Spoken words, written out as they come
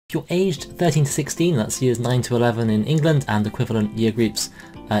If you're aged 13 to 16, that's years 9 to 11 in England and equivalent year groups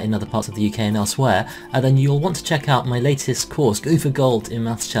in other parts of the UK and elsewhere, then you'll want to check out my latest course, Go for Gold in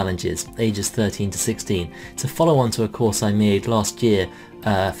Maths Challenges, ages 13 to 16. It's a follow-on to a course I made last year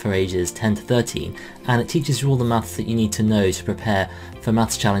for ages 10 to 13, and it teaches you all the maths that you need to know to prepare for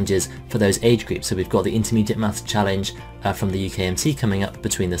maths challenges for those age groups. So we've got the Intermediate Maths Challenge from the UKMT coming up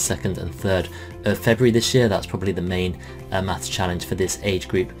between the 2nd and 3rd of February this year. That's probably the main maths challenge for this age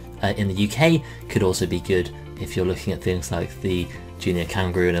group in the UK. Could also be good if you're looking at things like the Junior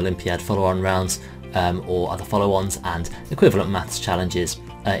Kangaroo and Olympiad follow-on rounds, or other follow-ons and equivalent maths challenges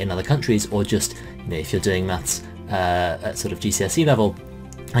in other countries, or just, you know, if you're doing maths at sort of GCSE level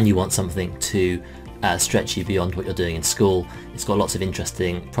and you want something to stretch you beyond what you're doing in school. It's got lots of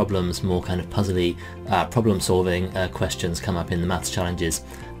interesting problems, more kind of puzzly problem solving questions come up in the maths challenges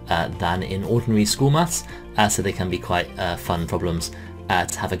than in ordinary school maths, so they can be quite fun problems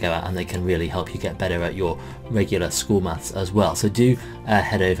to have a go at, and they can really help you get better at your regular school maths as well. So do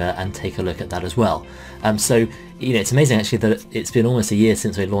head over and take a look at that as well. So, you know, it's amazing actually that it's been almost a year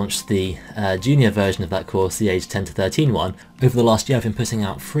since we launched the junior version of that course, the age 10 to 13 one. Over the last year I've been putting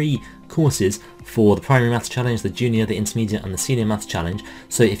out free courses for the primary maths challenge, the junior, the intermediate and the senior maths challenge.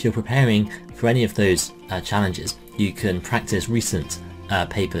 So if you're preparing for any of those challenges, you can practice recent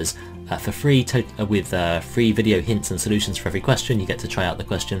papers for free with free video hints and solutions for every question. You get to try out the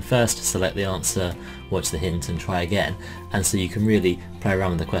question first, select the answer, watch the hint and try again, and so you can really play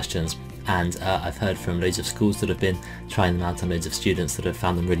around with the questions. And I've heard from loads of schools that have been trying them out and loads of students that have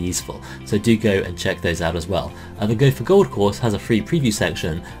found them really useful. So do go and check those out as well. The Go for Gold course has a free preview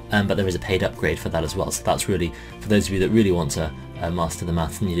section, but there is a paid upgrade for that as well. So that's really for those of you that really want to master the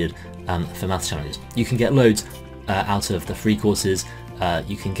maths needed for maths challenges. You can get loads out of the free courses.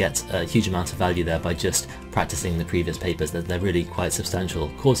 You can get a huge amount of value there by just practicing the previous papers. They're really quite substantial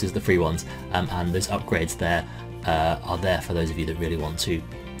courses, the free ones, and those upgrades there are there for those of you that really want to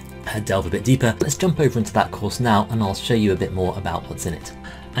delve a bit deeper. Let's jump over into that course now and I'll show you a bit more about what's in it.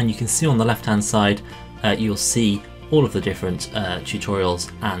 And you can see on the left hand side you'll see all of the different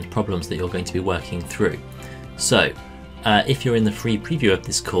tutorials and problems that you're going to be working through. So if you're in the free preview of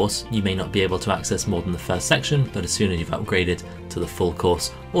this course, you may not be able to access more than the first section, but as soon as you've upgraded to the full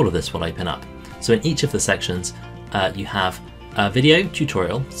course, all of this will open up. So in each of the sections you have a video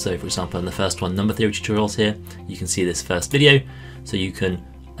tutorial. So for example, in the first one, number theory tutorials here, you can see this first video. So you can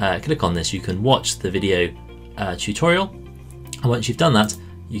click on this, you can watch the video tutorial, and once you've done that,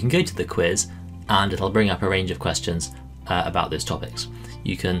 you can go to the quiz and it'll bring up a range of questions about those topics.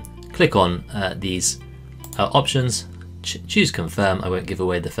 You can click on these options, choose confirm. I won't give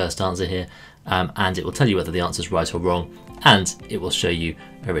away the first answer here, and it will tell you whether the answer is right or wrong, and it will show you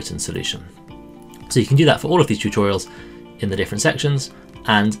a written solution. So you can do that for all of these tutorials in the different sections,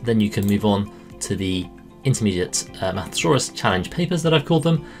 and then you can move on to the Intermediate Mathsaurus challenge papers that I've called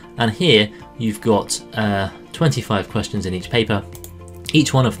them, and here you've got 25 questions in each paper.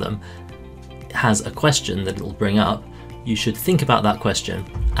 Each one of them has a question that it'll bring up. You should think about that question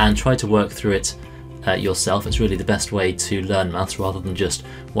and try to work through it yourself. It's really the best way to learn maths rather than just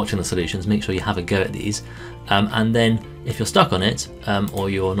watching the solutions. Make sure you have a go at these, and then if you're stuck on it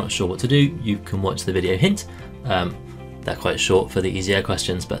or you're not sure what to do, you can watch the video hint. They're quite short for the easier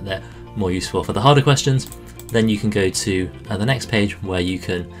questions, but they're more useful for the harder questions. Then you can go to the next page where you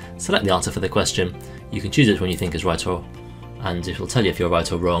can select the answer for the question. You can choose which one you think is right, and it will tell you if you're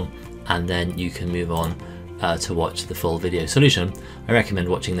right or wrong, and then you can move on to watch the full video solution. I recommend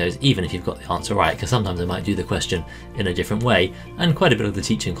watching those even if you've got the answer right, because sometimes I might do the question in a different way, and quite a bit of the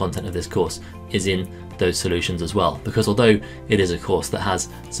teaching content of this course is in those solutions as well, because although it is a course that has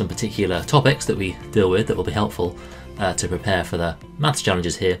some particular topics that we deal with that will be helpful to prepare for the maths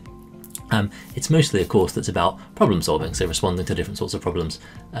challenges here, it's mostly a course that's about problem solving, so responding to different sorts of problems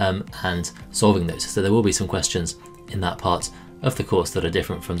and solving those. So there will be some questions in that part of the course that are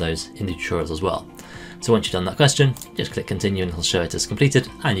different from those in the tutorials as well. So once you've done that question, just click continue and it'll show it as completed,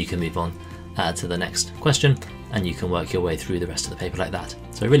 and you can move on to the next question, and you can work your way through the rest of the paper like that.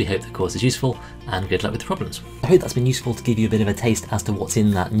 So I really hope the course is useful, and good luck with the problems. I hope that's been useful to give you a bit of a taste as to what's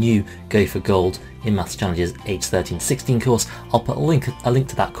in that new Go for Gold in Maths Challenges age 13 to 16 course. I'll put a link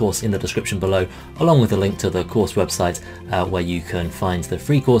to that course in the description below, along with a link to the course website where you can find the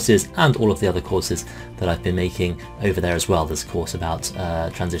free courses and all of the other courses that I've been making over there as well. There's a course about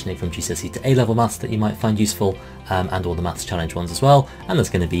transitioning from GCSE to A-level maths that you might find useful, and all the Maths Challenge ones as well, and there's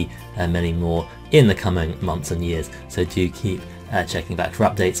going to be many more in the coming months and years, so do keep checking back for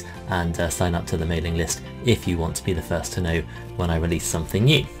updates, and sign up to the mailing list if you want to be the first to know when I release something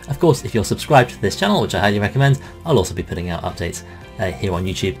new. Of course, if you're subscribed to this channel, which I highly recommend, I'll also be putting out updates here on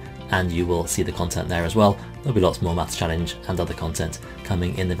YouTube, and you will see the content there as well. There'll be lots more Maths Challenge and other content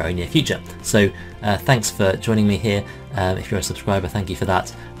coming in the very near future. So thanks for joining me here. If you're a subscriber, thank you for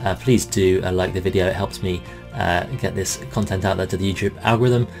that. Please do like the video, it helps me get this content out there to the YouTube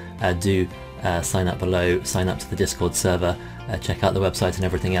algorithm. Do sign up below, sign up to the Discord server, check out the website and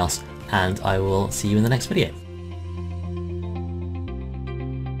everything else, and I will see you in the next video.